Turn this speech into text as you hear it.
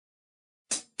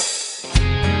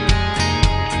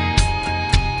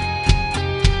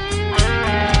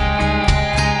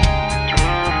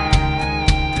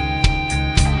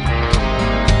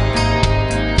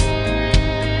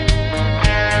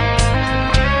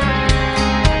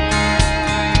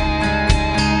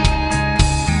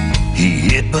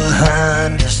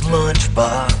find his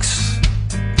lunchbox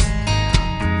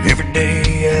every day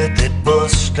at that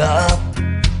bus stop,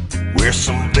 where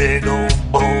some big old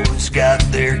boys got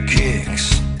their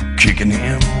kicks, kicking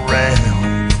him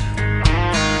around.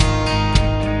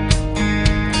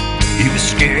 He was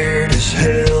scared as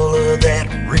hell of that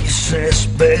recess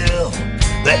bell.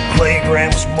 That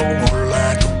playground was more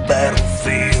like a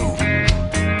battlefield,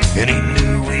 and he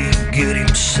knew he'd get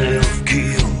himself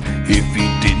killed if he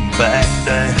didn't back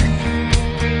down.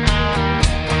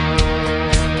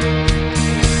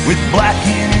 With black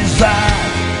in his eye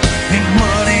and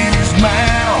blood in his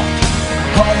mouth,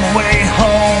 on the way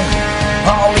home,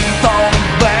 all he thought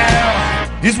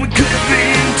about is we could have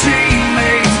been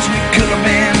teammates, we could have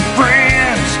been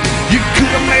friends. You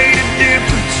could have made a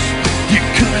difference, you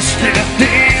could have stepped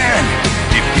in.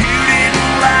 If you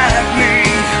didn't like me,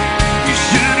 you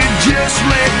should have just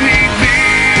let me be.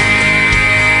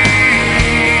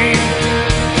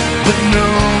 But no,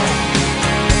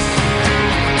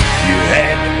 you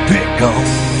had to pick on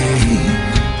me.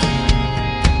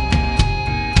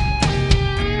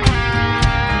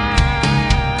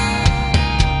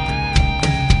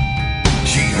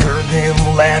 She heard them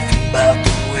laughing about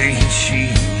the way she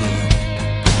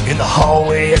looked in the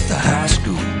hallway at the high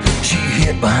school. She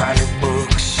hid behind her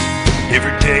books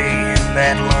every day in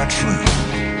that lunchroom.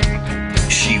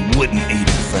 She wouldn't eat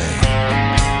a thing.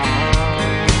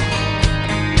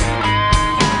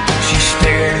 She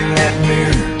stared in that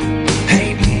mirror,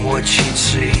 hating what she'd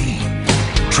see.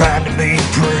 Trying to be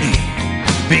pretty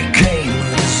became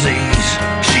a disease.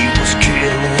 She was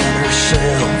killing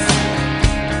herself,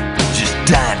 just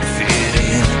dying to fit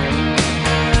in.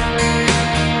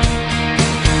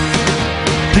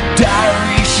 The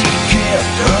diary she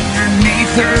kept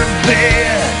underneath her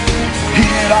bed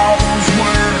hid all those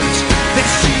words that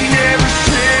she never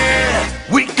said.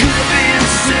 We could have been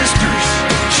sisters,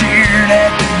 cheered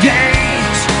at the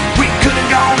games. We could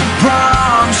have gone to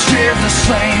prom, shared the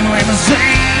same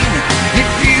limousine. If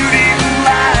you didn't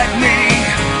like me,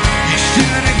 you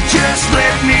should have just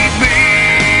let me be.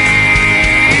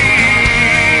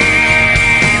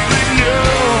 But no,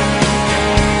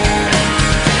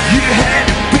 you had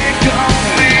to pick on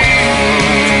me.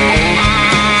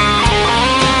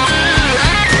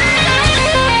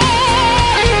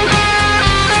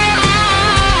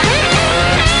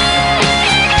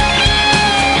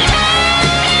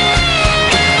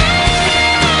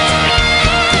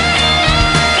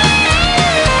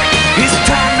 It's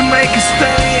time to make a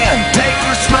stand, take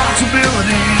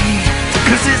responsibility,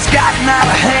 'cause it's gotten out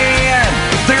of hand.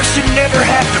 There should never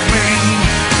have to be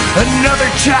another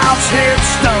child's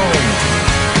headstone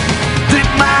that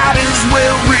might as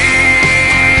well read